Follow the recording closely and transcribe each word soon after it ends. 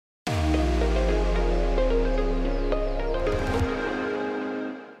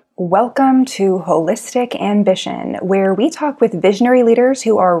Welcome to Holistic Ambition, where we talk with visionary leaders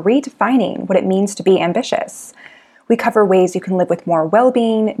who are redefining what it means to be ambitious. We cover ways you can live with more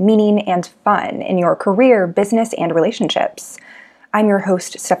well-being, meaning, and fun in your career, business, and relationships. I'm your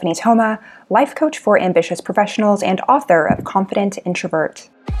host, Stephanie Thoma, life coach for ambitious professionals and author of Confident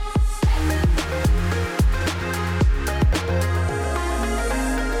Introvert.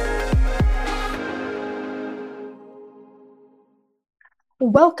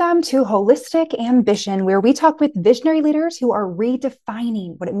 Welcome to Holistic Ambition, where we talk with visionary leaders who are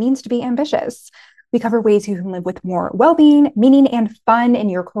redefining what it means to be ambitious. We cover ways you can live with more well-being, meaning, and fun in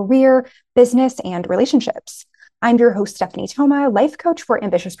your career, business, and relationships. I'm your host, Stephanie Thoma, life coach for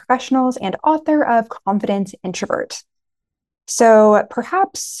ambitious professionals and author of Confident Introvert. So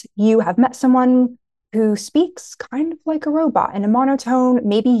perhaps you have met someone who speaks kind of like a robot in a monotone.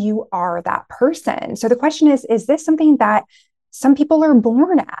 Maybe you are that person. So the question is this something that some people are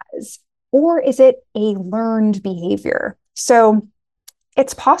born as, or is it a learned behavior? So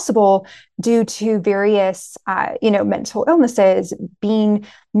it's possible due to various, mental illnesses, being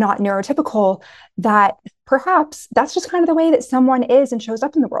not neurotypical, that perhaps that's just kind of the way that someone is and shows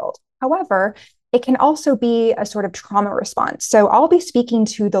up in the world. However, it can also be a sort of trauma response. So I'll be speaking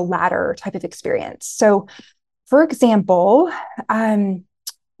to the latter type of experience. So for example,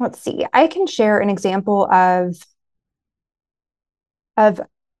 let's see, I can share an example of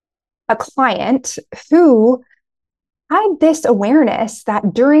a client who had this awareness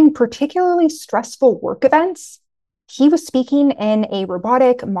that during particularly stressful work events, he was speaking in a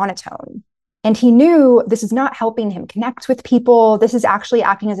robotic monotone. And he knew this is not helping him connect with people. This is actually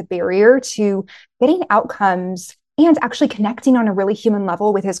acting as a barrier to getting outcomes and actually connecting on a really human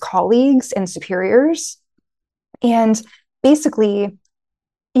level with his colleagues and superiors. And basically,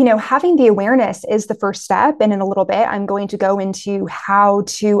 having the awareness is the first step. And in a little bit, I'm going to go into how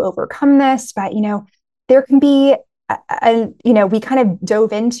to overcome this. But, there can be, we kind of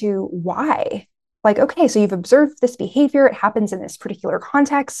dove into why. Like, okay, so you've observed this behavior. It happens in this particular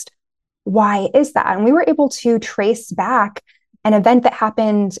context. Why is that? And we were able to trace back an event that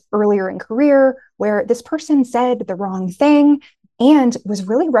happened earlier in career where this person said the wrong thing and was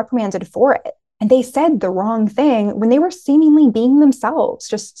really reprimanded for it. And they said the wrong thing when they were seemingly being themselves,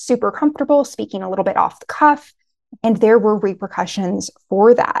 just super comfortable, speaking a little bit off the cuff. And there were repercussions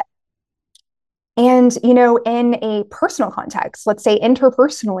for that. And, in a personal context, let's say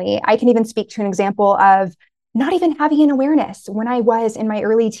interpersonally, I can even speak to an example of not even having an awareness. When I was in my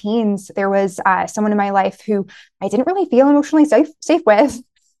early teens, there was someone in my life who I didn't really feel emotionally safe with.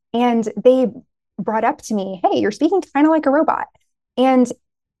 And they brought up to me, hey, you're speaking kind of like a robot. And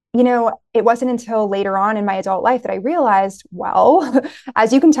it wasn't until later on in my adult life that I realized, well,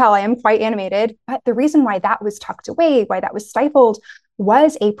 as you can tell, I am quite animated, but the reason why that was tucked away, why that was stifled,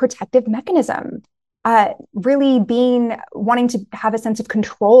 was a protective mechanism. Really wanting to have a sense of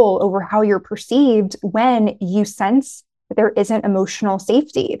control over how you're perceived when you sense that there isn't emotional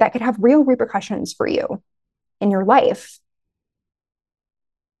safety that could have real repercussions for you in your life.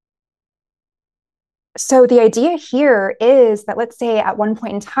 So the idea here is that, let's say at one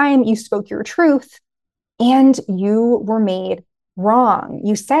point in time, you spoke your truth and you were made wrong.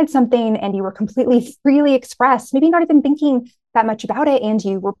 You said something and you were completely freely expressed, maybe not even thinking that much about it, and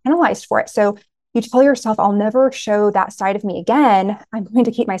you were penalized for it. So you tell yourself, I'll never show that side of me again. I'm going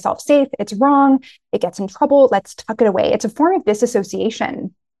to keep myself safe. It's wrong. It gets in trouble. Let's tuck it away. It's a form of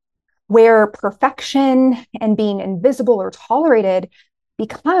disassociation where perfection and being invisible or tolerated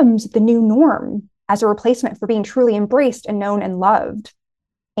becomes the new norm as a replacement for being truly embraced and known and loved.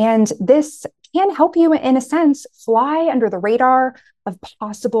 And this can help you, in a sense, fly under the radar of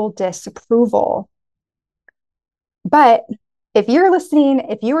possible disapproval. But if you're listening,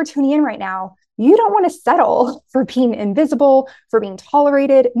 if you are tuning in right now, you don't want to settle for being invisible, for being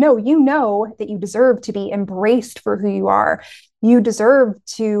tolerated. No, you know that you deserve to be embraced for who you are. You deserve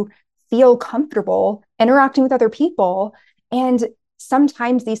to feel comfortable interacting with other people. And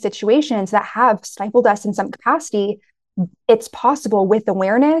sometimes these situations that have stifled us in some capacity, it's possible with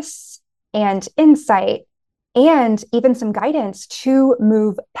awareness and insight and even some guidance to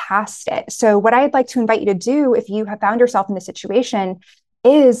move past it. So what I'd like to invite you to do if you have found yourself in this situation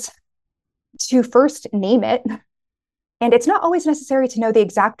is to first name it. And it's not always necessary to know the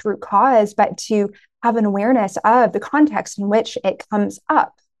exact root cause, but to have an awareness of the context in which it comes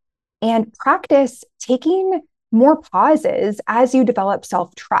up and practice taking more pauses as you develop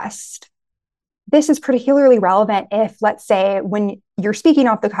self-trust. This is particularly relevant if, let's say, when you're speaking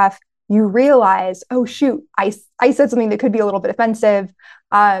off the cuff, you realize, oh, shoot, I said something that could be a little bit offensive.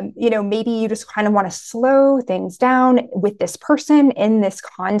 Maybe you just kind of want to slow things down with this person in this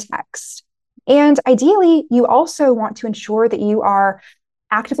context. And ideally, you also want to ensure that you are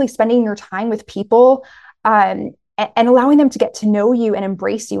actively spending your time with people and allowing them to get to know you and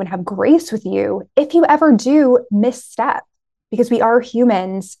embrace you and have grace with you if you ever do misstep, because we are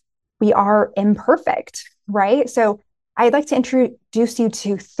humans, we are imperfect, right? So I'd like to introduce you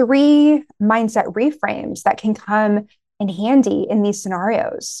to 3 mindset reframes that can come in handy in these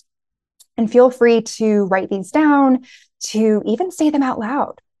scenarios. And feel free to write these down, to even say them out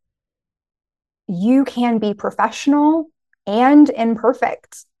loud. You can be professional and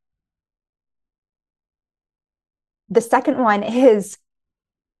imperfect. The second one is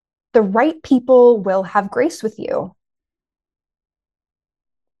the right people will have grace with you.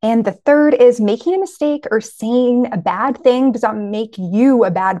 And the third is making a mistake or saying a bad thing does not make you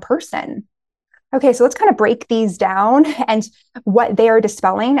a bad person. Okay, so let's kind of break these down and what they are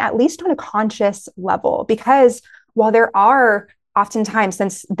dispelling, at least on a conscious level. Because while there are oftentimes,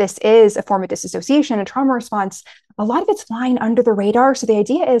 since this is a form of disassociation, a trauma response, a lot of it's flying under the radar. So the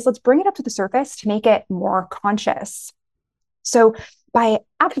idea is let's bring it up to the surface to make it more conscious. So by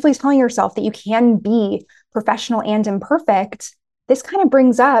actively telling yourself that you can be professional and imperfect, this kind of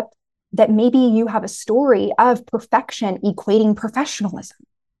brings up that maybe you have a story of perfection equating professionalism,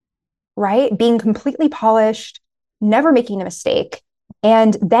 right? Being completely polished, never making a mistake.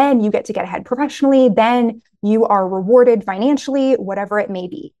 And then you get to get ahead professionally. Then you are rewarded financially, whatever it may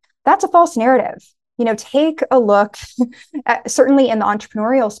be. That's a false narrative. Take a look, certainly in the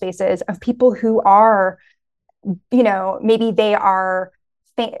entrepreneurial spaces, of people who are, maybe they are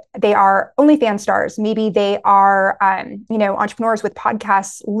OnlyFans stars. Maybe they are, entrepreneurs with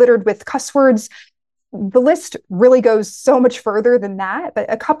podcasts littered with cuss words. The list really goes so much further than that,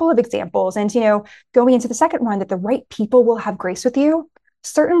 but a couple of examples. And, going into the second one, that the right people will have grace with you.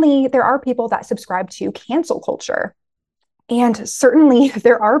 Certainly, there are people that subscribe to cancel culture. And certainly,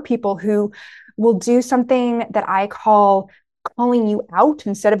 there are people who will do something that I call calling you out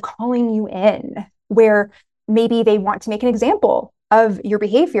instead of calling you in, where maybe they want to make an example of your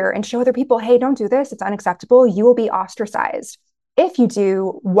behavior and show other people, hey, don't do this. It's unacceptable. You will be ostracized if you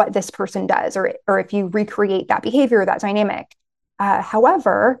do what this person does, or if you recreate that behavior, that dynamic.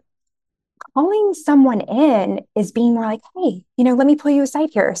 However, calling someone in is being more like, hey, let me pull you aside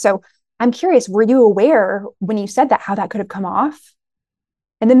here. So I'm curious, were you aware when you said that, how that could have come off?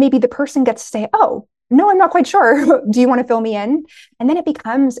 And then maybe the person gets to say, oh, no, I'm not quite sure. Do you want to fill me in? And then it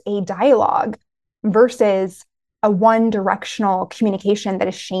becomes a dialogue versus a one-directional communication that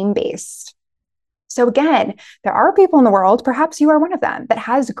is shame-based. So again, there are people in the world, perhaps you are one of them, that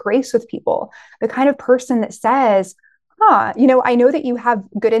has grace with people, the kind of person that says, I know that you have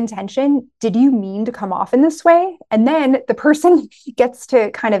good intention. Did you mean to come off in this way? And then the person gets to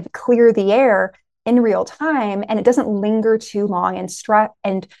kind of clear the air in real time, and it doesn't linger too long,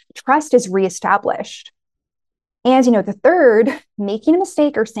 and trust is reestablished. And, the third, making a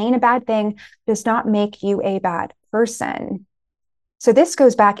mistake or saying a bad thing does not make you a bad person. So this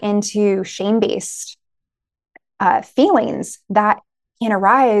goes back into shame-based feelings that can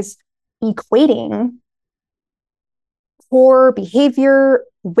arise, equating poor behavior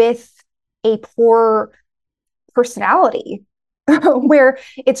with a poor personality, where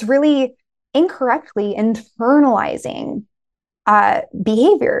it's really incorrectly internalizing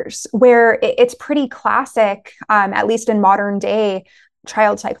behaviors, where it's pretty classic, at least in modern day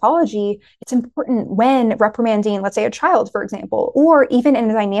child psychology. It's important when reprimanding, let's say, a child, for example, or even in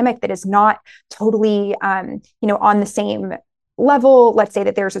a dynamic that is not totally, on the same level. Let's say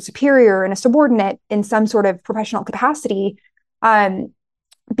that there's a superior and a subordinate in some sort of professional capacity,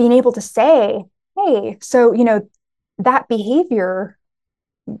 being able to say, hey, so, that behavior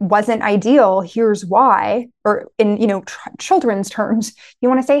wasn't ideal. Here's why. Or in, children's terms, you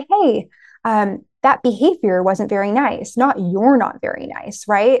want to say, hey, that behavior wasn't very nice, not you're not very nice,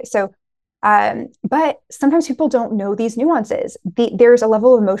 right? So, but sometimes people don't know these nuances. There's a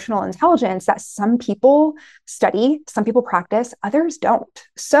level of emotional intelligence that some people study, some people practice, others don't.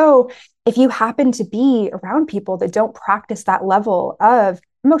 So if you happen to be around people that don't practice that level of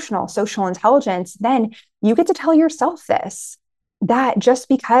emotional, social intelligence, then you get to tell yourself this, that just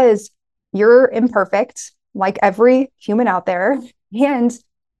because you're imperfect, like every human out there, and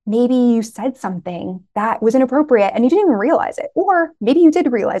maybe you said something that was inappropriate and you didn't even realize it, or maybe you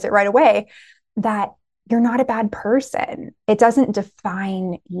did realize it right away, that you're not a bad person. It doesn't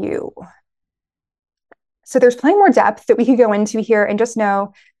define you. So there's plenty more depth that we could go into here, and just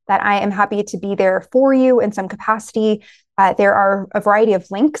know that I am happy to be there for you in some capacity. There are a variety of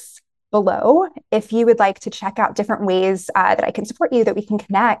links below if you would like to check out different ways that I can support you, that we can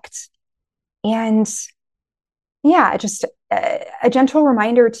connect. And yeah, just a gentle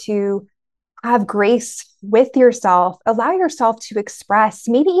reminder to have grace with yourself, allow yourself to express,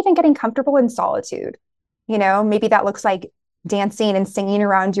 maybe even getting comfortable in solitude. Maybe that looks like dancing and singing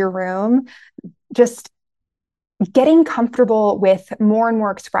around your room, just getting comfortable with more and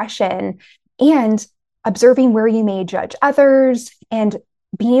more expression and observing where you may judge others and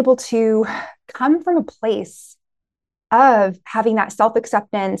being able to come from a place of having that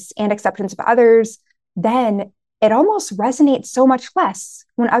self-acceptance and acceptance of others. Then it almost resonates so much less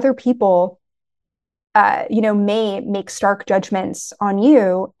when other people may make stark judgments on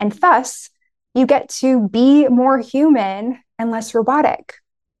you, and thus you get to be more human and less robotic.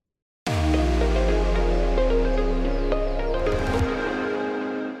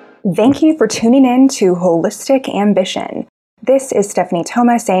 Thank you for tuning in to Holistic Ambition. This is Stephanie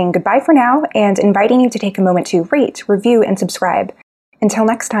Thoma saying goodbye for now and inviting you to take a moment to rate, review, and subscribe. Until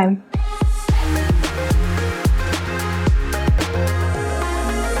next time.